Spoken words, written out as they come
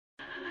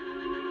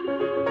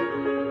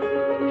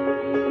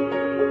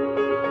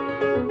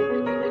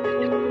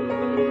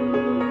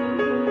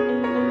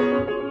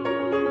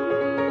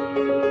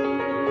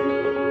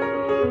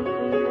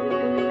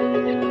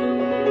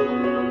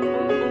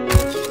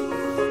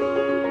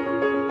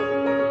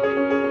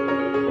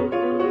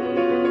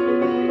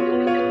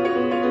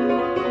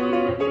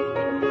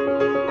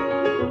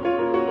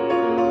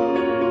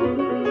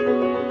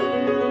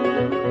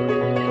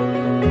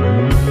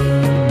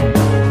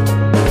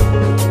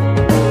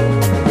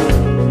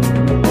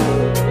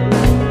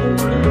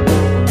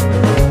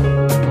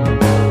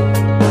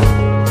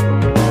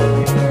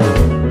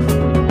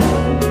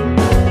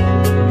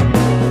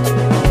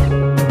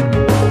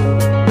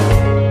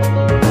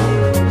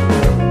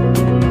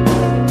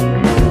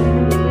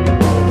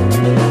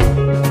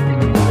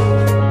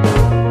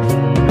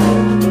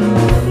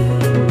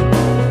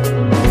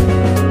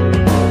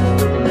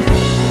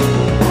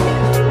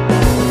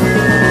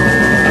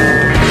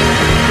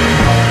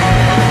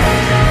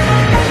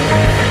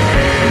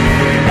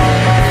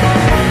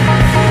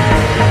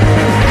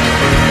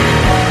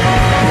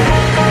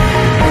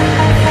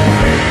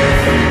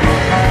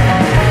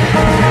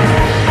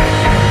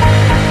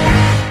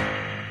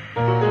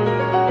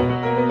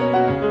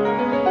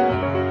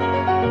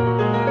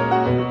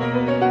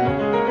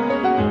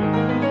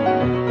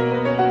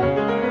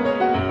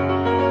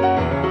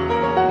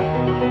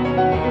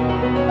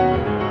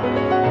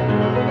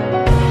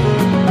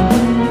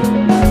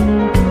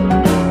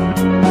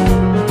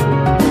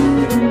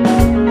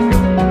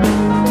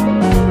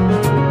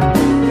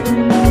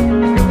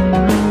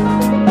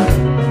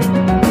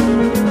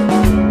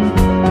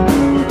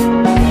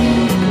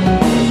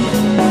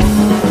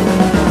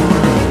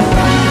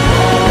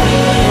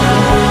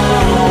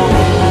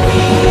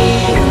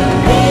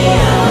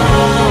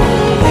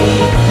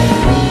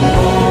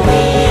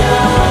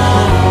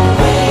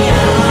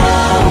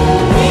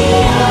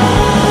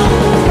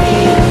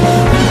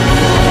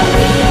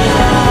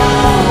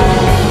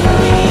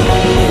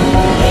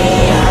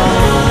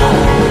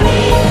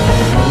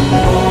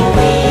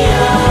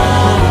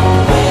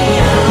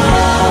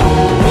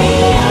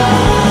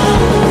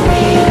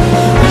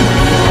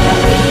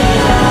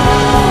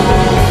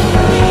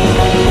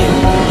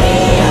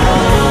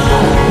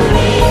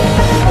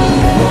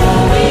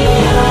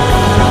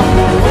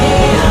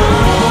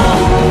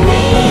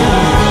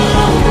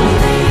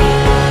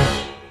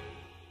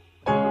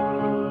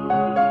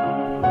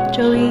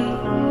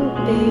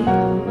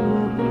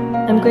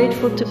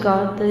grateful to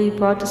God that He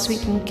brought a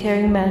sweet and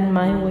caring man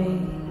my way,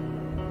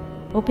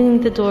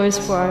 opening the doors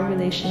for our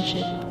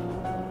relationship.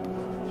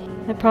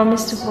 I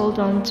promise to hold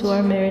on to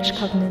our marriage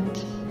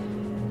covenant,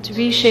 to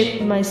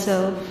reshape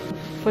myself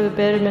for the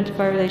betterment of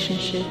our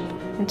relationship,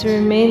 and to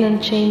remain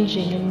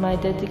unchanging in my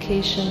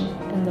dedication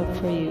and love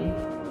for you.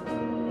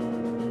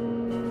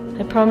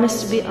 I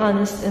promise to be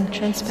honest and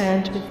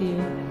transparent with you,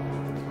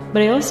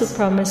 but I also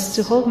promise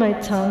to hold my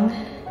tongue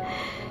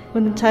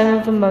when the time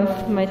of the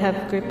month might have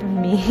a grip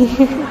on me.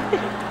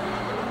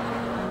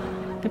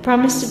 I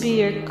promise to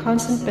be your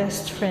constant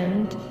best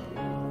friend,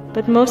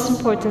 but most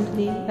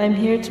importantly, I'm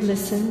here to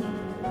listen,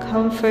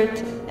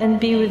 comfort, and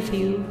be with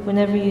you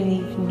whenever you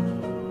need me.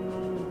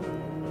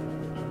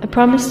 I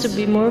promise to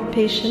be more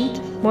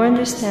patient, more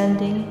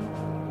understanding,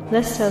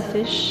 less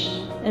selfish,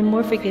 and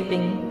more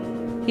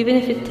forgiving, even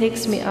if it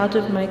takes me out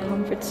of my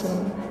comfort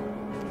zone.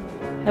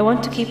 I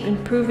want to keep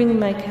improving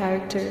my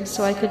character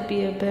so I could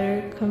be a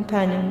better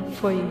companion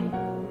for you.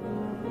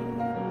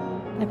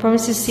 I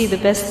promise to see the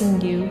best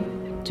in you,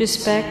 to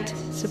respect,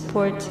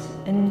 support,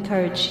 and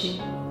encourage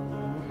you.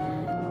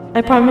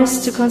 I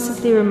promise to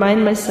constantly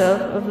remind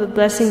myself of the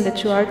blessing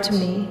that you are to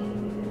me,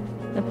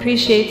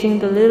 appreciating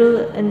the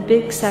little and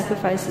big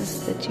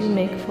sacrifices that you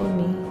make for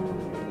me.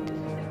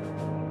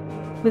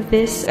 With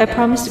this, I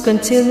promise to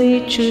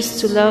continually choose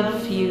to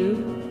love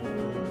you,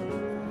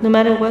 no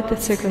matter what the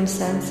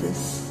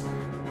circumstances.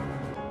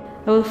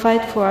 I will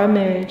fight for our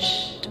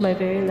marriage to my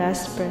very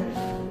last breath.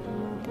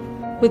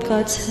 With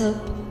God's help,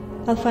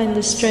 I'll find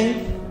the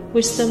strength,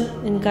 wisdom,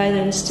 and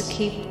guidance to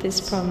keep these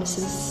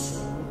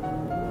promises.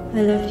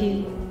 I love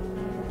you.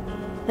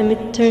 I'm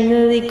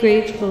eternally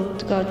grateful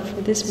to God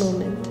for this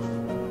moment,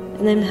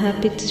 and I'm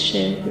happy to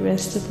share the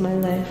rest of my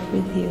life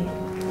with you.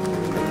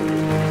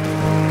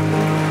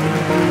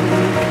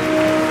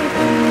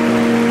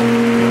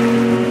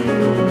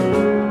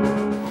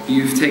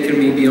 You've taken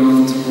me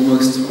beyond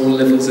almost all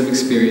levels of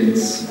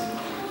experience,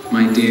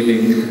 my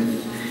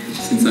dearling,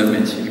 since I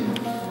met you.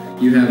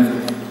 You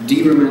have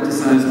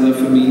de-romanticized love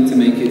for me to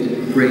make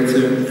it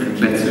greater and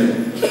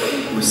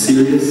better, more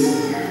serious,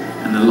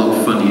 and a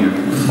lot funnier.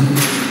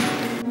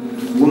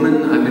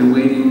 Woman, I've been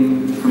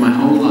waiting for my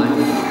whole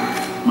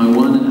life, my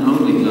one and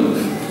only love.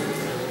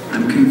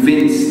 I'm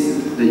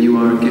convinced that you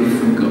are a gift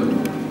from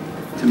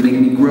God, to make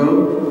me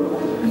grow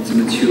and to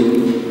mature,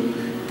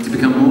 and to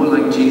become more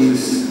like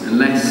Jesus and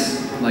less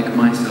like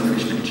my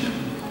selfish nature.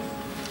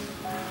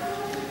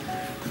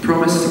 I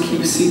promise to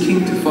keep seeking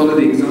to follow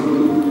the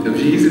example of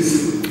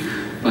Jesus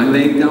by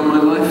laying down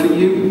my life for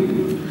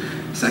you,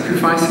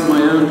 sacrificing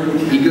my own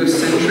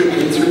egocentric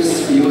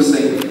interests for your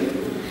sake.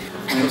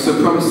 I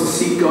also promise to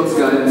seek God's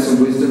guidance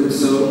and wisdom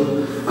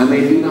so I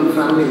may lead our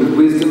family with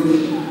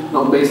wisdom,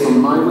 not based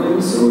on my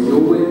whims or your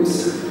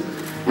whims.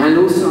 And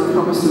also I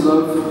promise to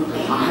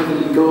love our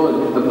heavenly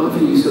God above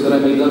you so that I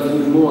may love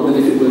you more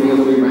than if it were the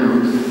other way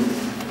around.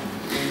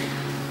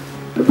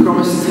 I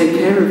promise to take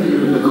care of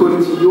you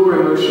according to your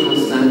emotional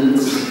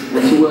standards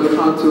and to work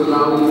hard to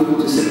allow you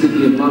to simply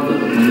be a mother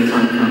when the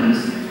time comes,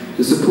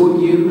 to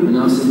support you and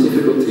us in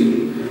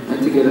difficulty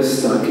and to get us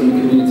stuck in a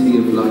community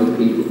of loving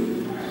people.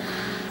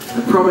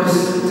 I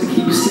promise to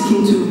keep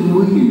seeking to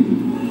woo you,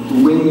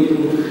 to win you,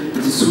 and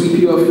to sweep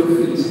you off your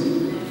feet,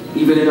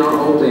 even in our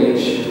old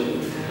age,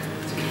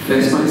 to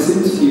confess my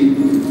sins to you,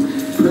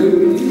 pray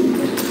with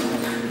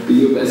you, be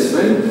your best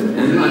friend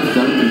and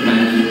lifetime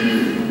companion.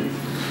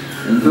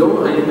 And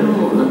though I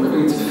know I'm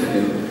going to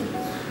fail,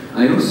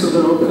 I also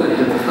know that I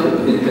have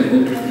help in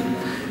heaven,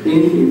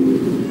 in you,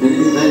 and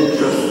in many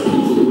trusted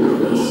people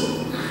around us.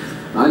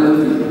 I love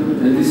you,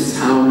 and this is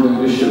how I'm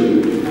going to show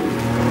you.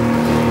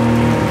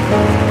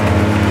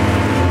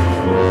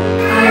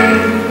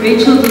 I,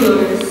 Rachel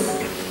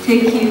Dolores,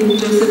 take you,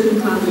 Joseph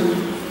Natali,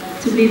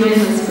 to be my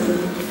husband,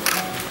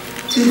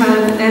 to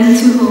have and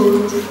to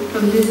hold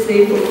from this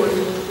day forward.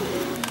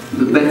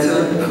 For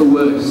better, for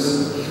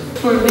worse,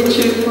 for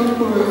richer, for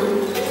poorer,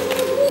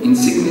 in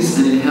sickness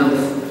and in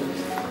health,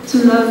 to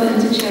love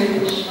and to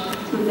cherish,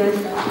 till death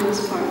do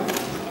us part.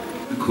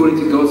 According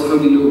to God's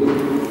holy law,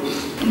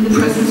 in the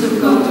presence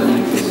of God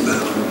and this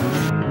vow.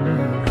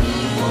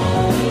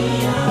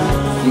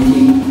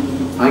 Nikki,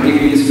 I give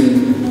you this ring.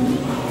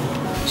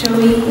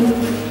 Joey,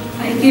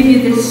 I give you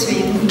this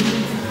ring.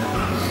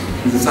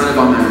 As a sign of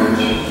our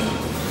marriage.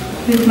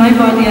 With my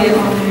body I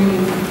honor you.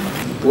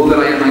 All that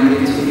I am I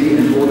give to you,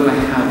 and all that I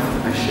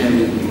have I share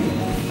with you.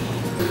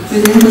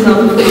 Within the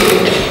love of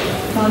God,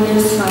 Father,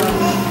 Son,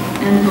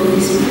 and Holy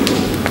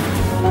Spirit.